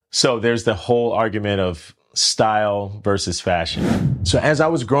So there's the whole argument of style versus fashion. So as I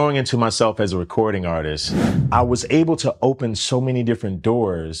was growing into myself as a recording artist, I was able to open so many different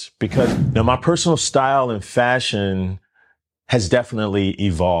doors because my personal style and fashion has definitely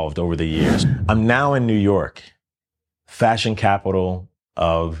evolved over the years. I'm now in New York, fashion capital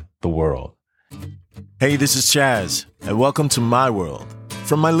of the world. Hey, this is Chaz, and welcome to my world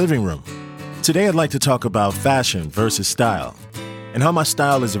from my living room. Today I'd like to talk about fashion versus style, and how my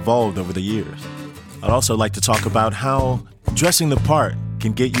style has evolved over the years. I'd also like to talk about how dressing the part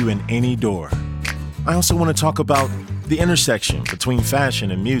can get you in any door. I also want to talk about the intersection between fashion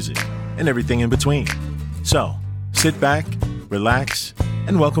and music and everything in between. So, sit back, relax,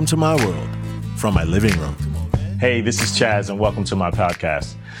 and welcome to my world from my living room. Hey, this is Chaz, and welcome to my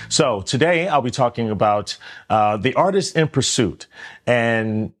podcast. So today I'll be talking about the artist in pursuit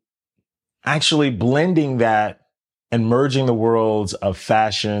and actually blending that and merging the worlds of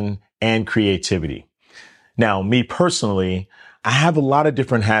fashion and creativity. Now, me personally, I have a lot of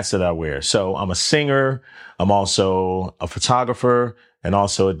different hats that I wear. So I'm a singer, I'm also a photographer, and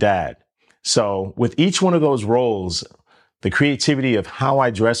also a dad. So with each one of those roles, the creativity of how I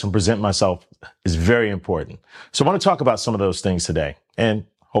dress and present myself is very important. So I want to talk about some of those things today, and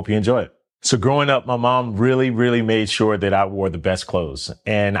hope you enjoy it. So growing up, my mom really made sure that I wore the best clothes.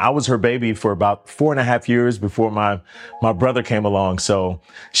 And I was her baby for about 4.5 years before my brother came along. So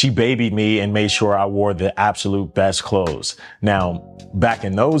she babied me and made sure I wore the absolute best clothes. Now, back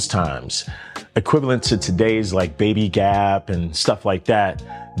in those times, equivalent to today's like Baby Gap and stuff like that,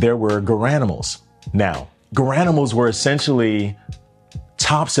 there were Garanimals. Now, Garanimals were essentially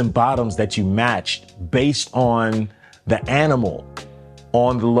tops and bottoms that you matched based on the animal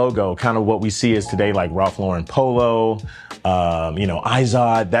on the logo, kind of what we see as today, like Ralph Lauren Polo,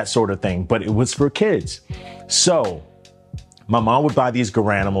 Izod, that sort of thing. But it was for kids. So my mom would buy these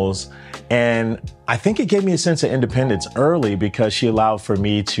Garanimals, and I think it gave me a sense of independence early because she allowed for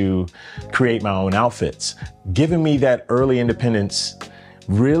me to create my own outfits. Giving me that early independence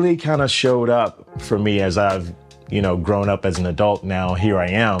really kind of showed up for me as I've, grown up as an adult. Now here I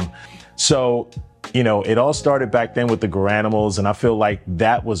am. So it all started back then with the Garanimals, and I feel like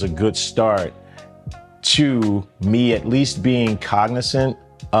that was a good start to me at least being cognizant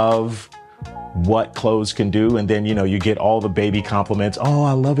of what clothes can do. And then, you get all the baby compliments. Oh,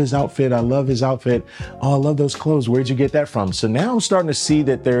 I love his outfit. I love his outfit. Oh, I love those clothes. Where'd you get that from? So now I'm starting to see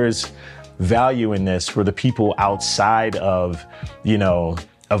that there's value in this for the people outside of,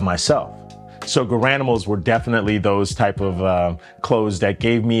 of myself. So Garanimals were definitely those type of clothes that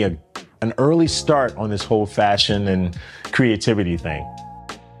gave me an early start on this whole fashion and creativity thing.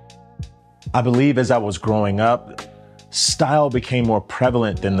 I believe as I was growing up, style became more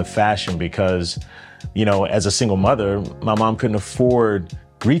prevalent than the fashion because, as a single mother, my mom couldn't afford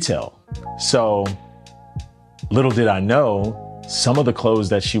retail. So little did I know, some of the clothes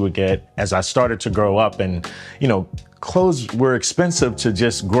that she would get as I started to grow up, and, clothes were expensive to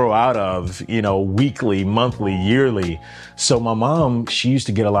just grow out of, weekly, monthly, yearly. So my mom, she used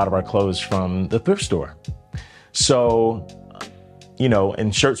to get a lot of our clothes from the thrift store. So,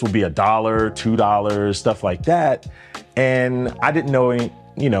 and shirts would be $1, $2, stuff like that. And I didn't know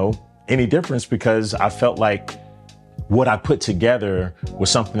any difference because I felt like what I put together was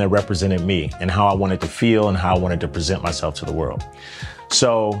something that represented me and how I wanted to feel and how I wanted to present myself to the world.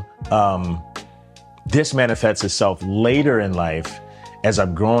 So, this manifests itself later in life as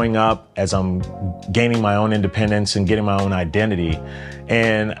I'm growing up, as I'm gaining my own independence and getting my own identity.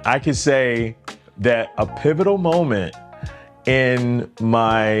 And I could say that a pivotal moment in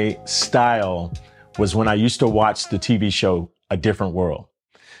my style was when I used to watch the TV show A Different World.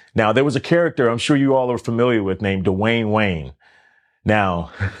 Now, there was a character I'm sure you all are familiar with named Dwayne Wayne.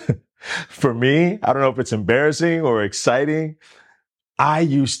 Now, for me, I don't know if it's embarrassing or exciting, I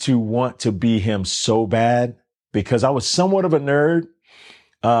used to want to be him so bad because I was somewhat of a nerd.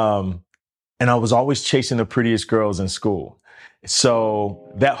 And I was always chasing the prettiest girls in school.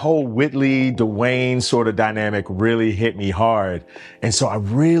 So that whole Whitley, Dwayne sort of dynamic really hit me hard. And so I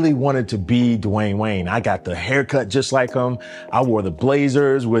really wanted to be Dwayne Wayne. I got the haircut just like him. I wore the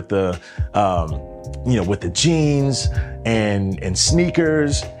blazers with the, with the jeans and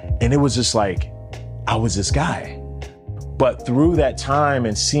sneakers. And it was just like, I was this guy. But through that time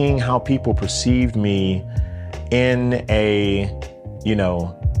and seeing how people perceived me in a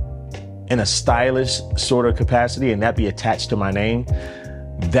stylish sort of capacity and that be attached to my name,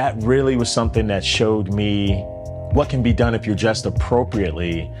 that really was something that showed me what can be done if you're dressed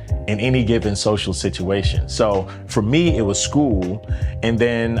appropriately in any given social situation. So for me, it was school. And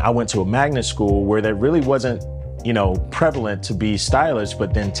then I went to a magnet school where there really wasn't prevalent to be stylish,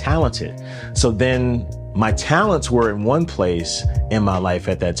 but then talented. So then my talents were in one place in my life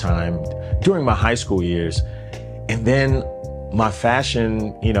at that time during my high school years. And then my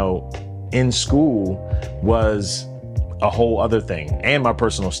fashion, in school was a whole other thing, and my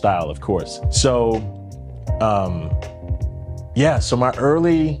personal style, of course. So, so my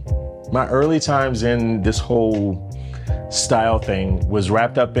early times in this whole style thing was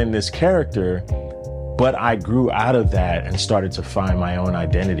wrapped up in this character, but I grew out of that and started to find my own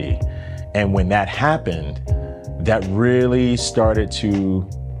identity. And when that happened, that really started to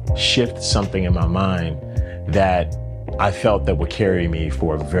shift something in my mind that I felt that would carry me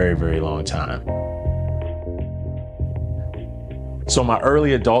for a very, very long time. So my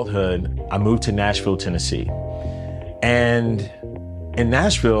early adulthood, I moved to Nashville, Tennessee. And in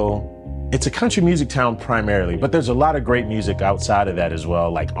Nashville, it's a country music town primarily, but there's a lot of great music outside of that as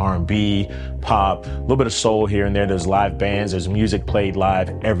well, like R&B, pop, a little bit of soul here and there. There's live bands, there's music played live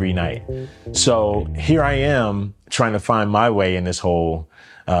every night. So here I am trying to find my way in this whole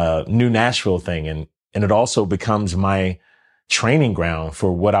new Nashville thing. And it also becomes my training ground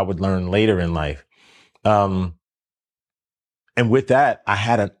for what I would learn later in life. And with that, I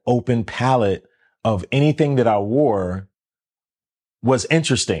had an open palette of anything that I wore was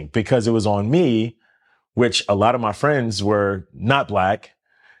interesting because it was on me, which a lot of my friends were not Black.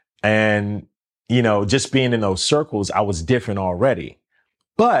 And, just being in those circles, I was different already.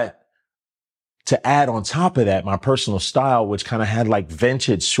 But to add on top of that, my personal style, which kind of had like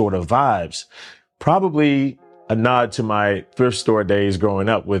vintage sort of vibes, probably a nod to my thrift store days growing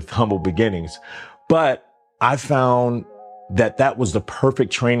up with humble beginnings. But I found that was the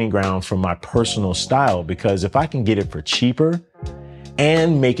perfect training ground for my personal style, because if I can get it for cheaper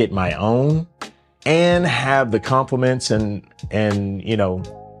and make it my own and have the compliments and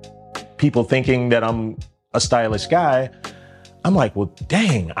people thinking that I'm a stylish guy, I'm like, well,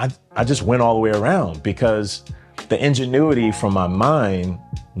 dang, I just went all the way around, because the ingenuity from my mind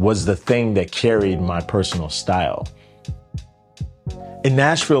was the thing that carried my personal style. In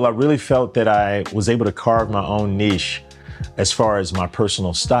Nashville, I really felt that I was able to carve my own niche as far as my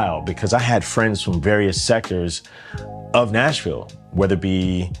personal style, because I had friends from various sectors of Nashville, whether it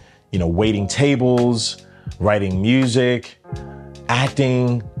be, waiting tables, writing music,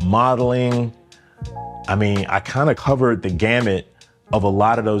 acting, modeling. I mean, I kind of covered the gamut of a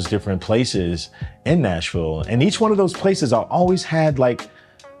lot of those different places in Nashville. And each one of those places, I always had like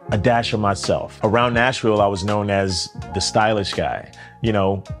a dash of myself. Around Nashville, I was known as the stylish guy.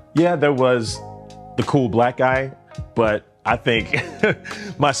 There was the cool Black guy, but I think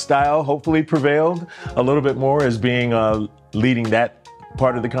my style hopefully prevailed a little bit more as being leading that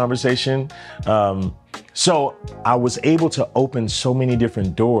part of the conversation. So I was able to open so many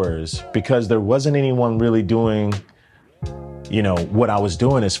different doors because there wasn't anyone really doing, what I was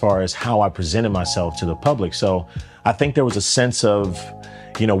doing as far as how I presented myself to the public. So I think there was a sense of,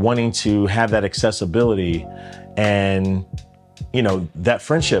 wanting to have that accessibility and, that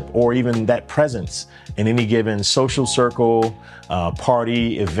friendship or even that presence in any given social circle,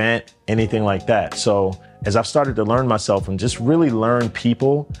 party, event, anything like that. So as I've started to learn myself and just really learn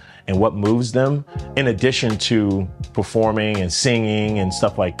people and what moves them, in addition to performing and singing and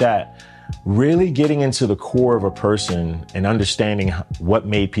stuff like that, really getting into the core of a person and understanding what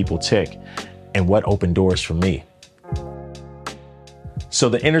made people tick and what opened doors for me. So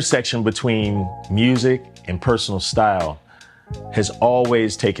the intersection between music and personal style has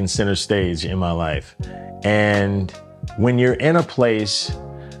always taken center stage in my life. And when you're in a place,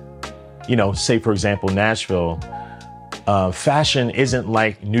 say for example, Nashville, fashion isn't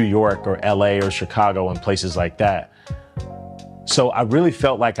like New York or LA or Chicago and places like that. So I really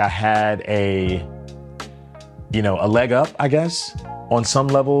felt like I had a leg up, I guess, on some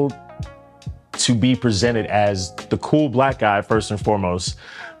level, to be presented as the cool Black guy first and foremost,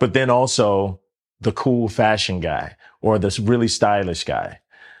 but then also the cool fashion guy or this really stylish guy.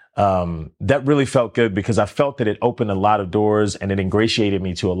 That really felt good because I felt that it opened a lot of doors and it ingratiated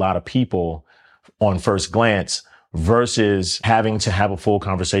me to a lot of people on first glance versus having to have a full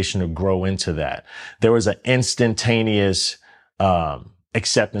conversation to grow into that. There was an instantaneous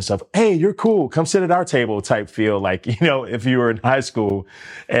acceptance of, hey, you're cool, come sit at our table type feel, like, if you were in high school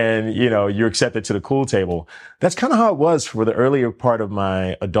and, you're accepted to the cool table. That's kind of how it was for the earlier part of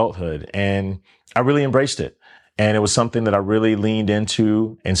my adulthood. And I really embraced it. And it was something that I really leaned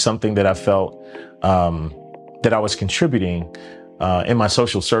into and something that I felt that I was contributing in my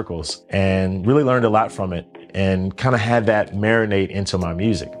social circles, and really learned a lot from it and kind of had that marinate into my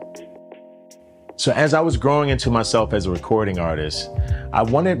music. So as I was growing into myself as a recording artist, I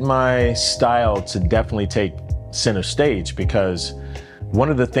wanted my style to definitely take center stage, because one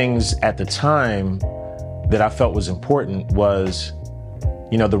of the things at the time that I felt was important was,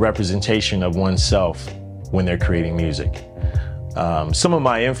 the representation of oneself when they're creating music. Some of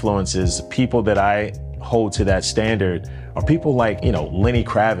my influences, people that I hold to that standard, are people like, Lenny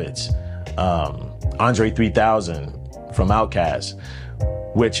Kravitz, Andre 3000 from Outkast,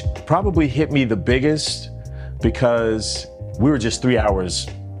 which probably hit me the biggest because we were just 3 hours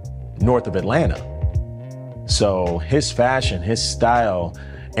north of Atlanta. So his fashion, his style,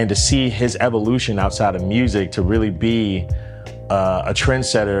 and to see his evolution outside of music to really be a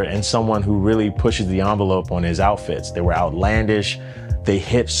trendsetter and someone who really pushes the envelope on his outfits. They were outlandish. They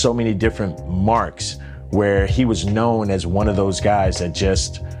hit so many different marks where he was known as one of those guys that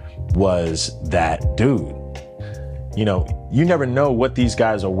just was that dude. You never know what these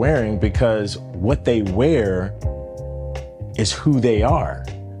guys are wearing because what they wear is who they are.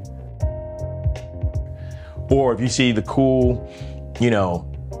 Or if you see the cool,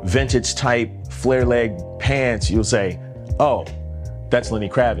 vintage type flare leg pants, you'll say, oh, that's Lenny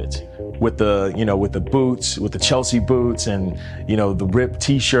Kravitz with the boots, with the Chelsea boots and, the ripped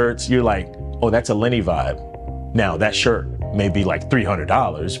t-shirts. You're like, oh, that's a Lenny vibe. Now that shirt may be like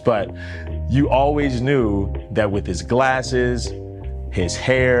 $300, but you always knew that with his glasses, his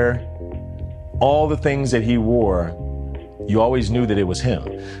hair, all the things that he wore, you always knew that it was him.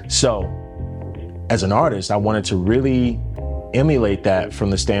 So as an artist, I wanted to really emulate that from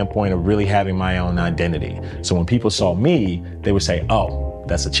the standpoint of really having my own identity. So when people saw me, they would say, oh,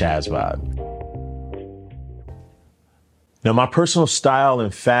 that's a Chaz vibe. Now, my personal style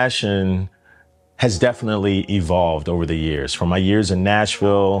and fashion has definitely evolved over the years, from my years in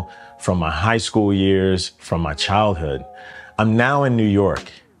Nashville, from my high school years, from my childhood. I'm now in New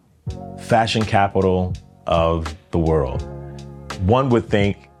York, fashion capital of the world. One would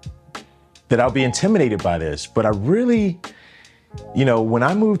think that I'll be intimidated by this, but I really, when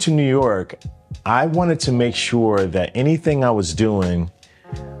I moved to New York, I wanted to make sure that anything I was doing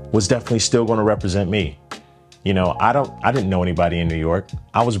was definitely still going to represent me. I didn't know anybody in New York.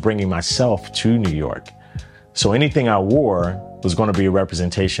 I was bringing myself to New York. So anything I wore was going to be a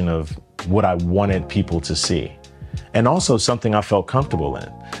representation of what I wanted people to see. And also something I felt comfortable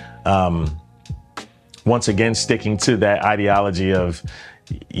in. Once again, sticking to that ideology of,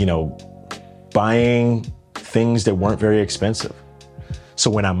 buying things that weren't very expensive.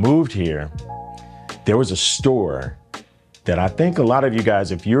 So when I moved here, there was a store that I think a lot of you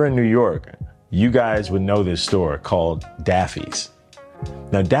guys, if you're in New York, you guys would know this store called Daffy's.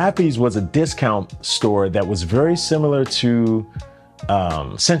 Now, Daffy's was a discount store that was very similar to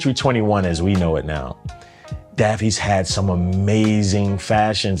Century 21 as we know it now. Daffy's had some amazing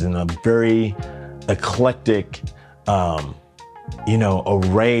fashions and a very eclectic,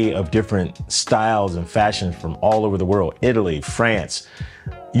 array of different styles and fashions from all over the world. Italy, France.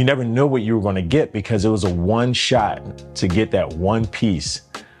 You never know what you were going to get because it was a one shot to get that one piece,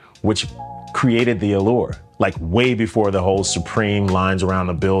 which created the allure, like way before the whole Supreme lines around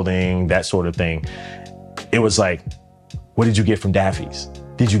the building, that sort of thing. It was like, what did you get from Daffy's?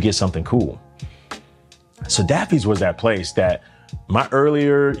 Did you get something cool? So Daffy's was that place that my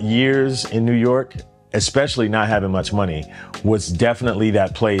earlier years in New York, especially not having much money, was definitely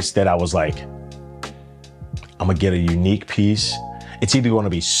that place that I was like, I'm gonna get a unique piece. It's either gonna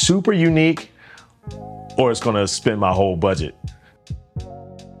be super unique or it's gonna spend my whole budget.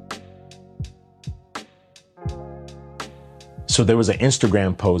 So there was an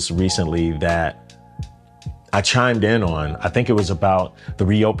Instagram post recently that I chimed in on. I think it was about the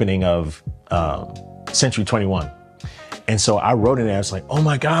reopening of Century 21. And so I wrote in there, I was like, oh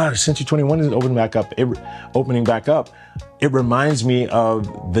my gosh, Century 21 is opening back up. It reminds me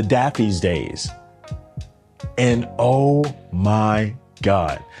of the Daffy's days. And oh my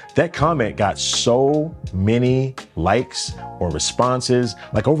God, that comment got so many likes or responses,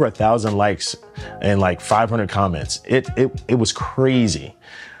 like over 1,000 likes and like 500 comments. It was crazy.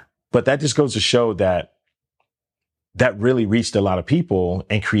 But that just goes to show that really reached a lot of people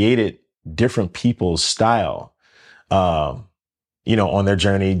and created different people's style, on their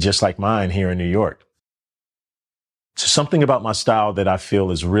journey, just like mine here in New York. So something about my style that I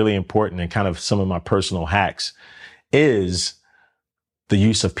feel is really important and kind of some of my personal hacks is the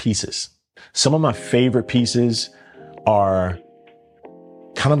use of pieces. Some of my favorite pieces are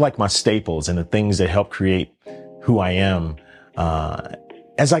kind of like my staples and the things that help create who I am,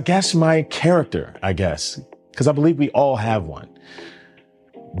 as I guess my character, because I believe we all have one.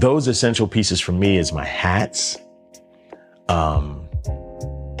 Those essential pieces for me is my hats,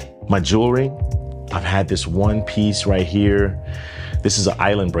 my jewelry. I've had this one piece right here This is an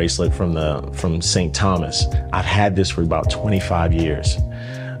island bracelet from St. Thomas. I've had this for about 25 years.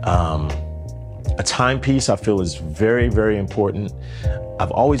 A timepiece I feel is very, very important.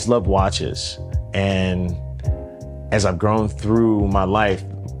 I've always loved watches. And as I've grown through my life,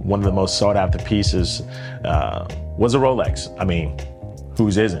 one of the most sought after pieces was a Rolex. I mean,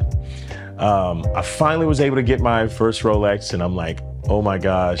 whose isn't? I finally was able to get my first Rolex and I'm like, oh my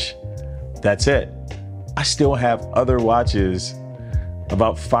gosh, that's it. I still have other watches,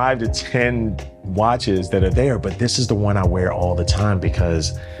 about 5 to 10 watches that are there, but this is the one I wear all the time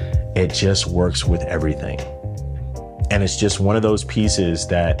because it just works with everything. And it's just one of those pieces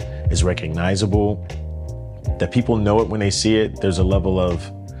that is recognizable, that people know it when they see it. There's a level of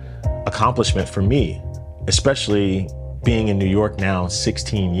accomplishment for me, especially being in New York now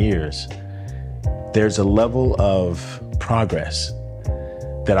 16 years. There's a level of progress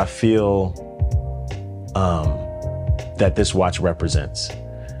that I feel that this watch represents.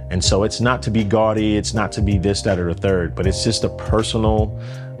 And so it's not to be gaudy, it's not to be this, that, or the third, but it's just a personal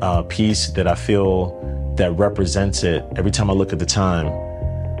piece that I feel that represents it. Every time I look at the time,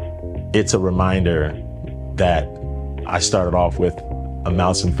 it's a reminder that I started off with a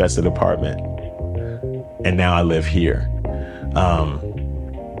mouse-infested apartment, and now I live here.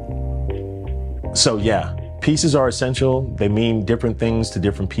 So yeah, pieces are essential. They mean different things to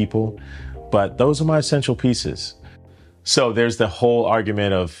different people, but those are my essential pieces. So there's the whole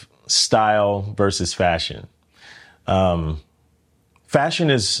argument of style versus fashion. Fashion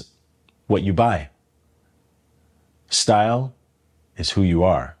is what you buy. Style is who you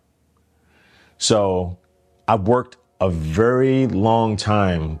are. So I've worked a very long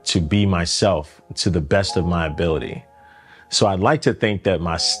time to be myself to the best of my ability. So I'd like to think that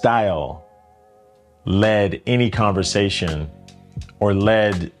my style led any conversation or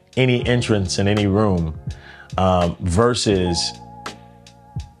led any entrance in any room versus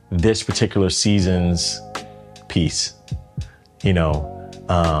this particular season's piece. You know,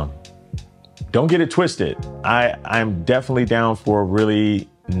 don't get it twisted. I'm definitely down for a really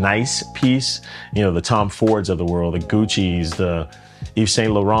nice piece. You know, the Tom Fords of the world, the Gucci's, the Yves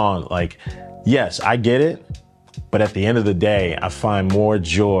Saint Laurent. Like, yes, I get it. But at the end of the day, I find more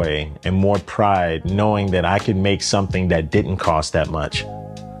joy and more pride knowing that I could make something that didn't cost that much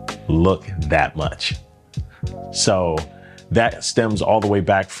look that much. So that stems all the way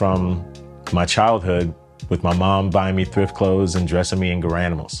back from my childhood with my mom buying me thrift clothes and dressing me in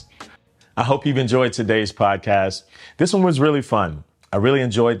Garanimals. I hope you've enjoyed today's podcast. This one was really fun. I really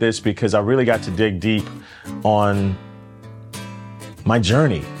enjoyed this because I really got to dig deep on my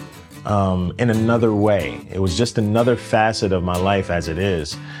journey in another way. It was just another facet of my life as it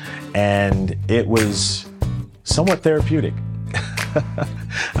is. And it was somewhat therapeutic.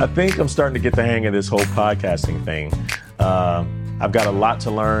 I think I'm starting to get the hang of this whole podcasting thing. I've got a lot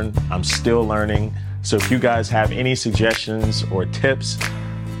to learn. I'm still learning. So if you guys have any suggestions or tips,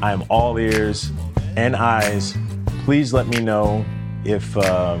 I am all ears and eyes. Please let me know if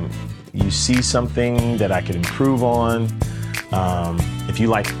you see something that I could improve on. If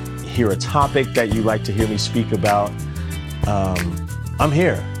you hear a topic that you'd like to hear me speak about, I'm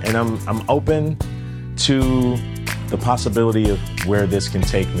here and I'm open to the possibility of where this can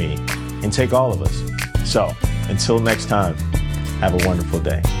take me and take all of us. So until next time, have a wonderful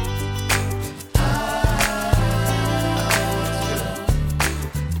day.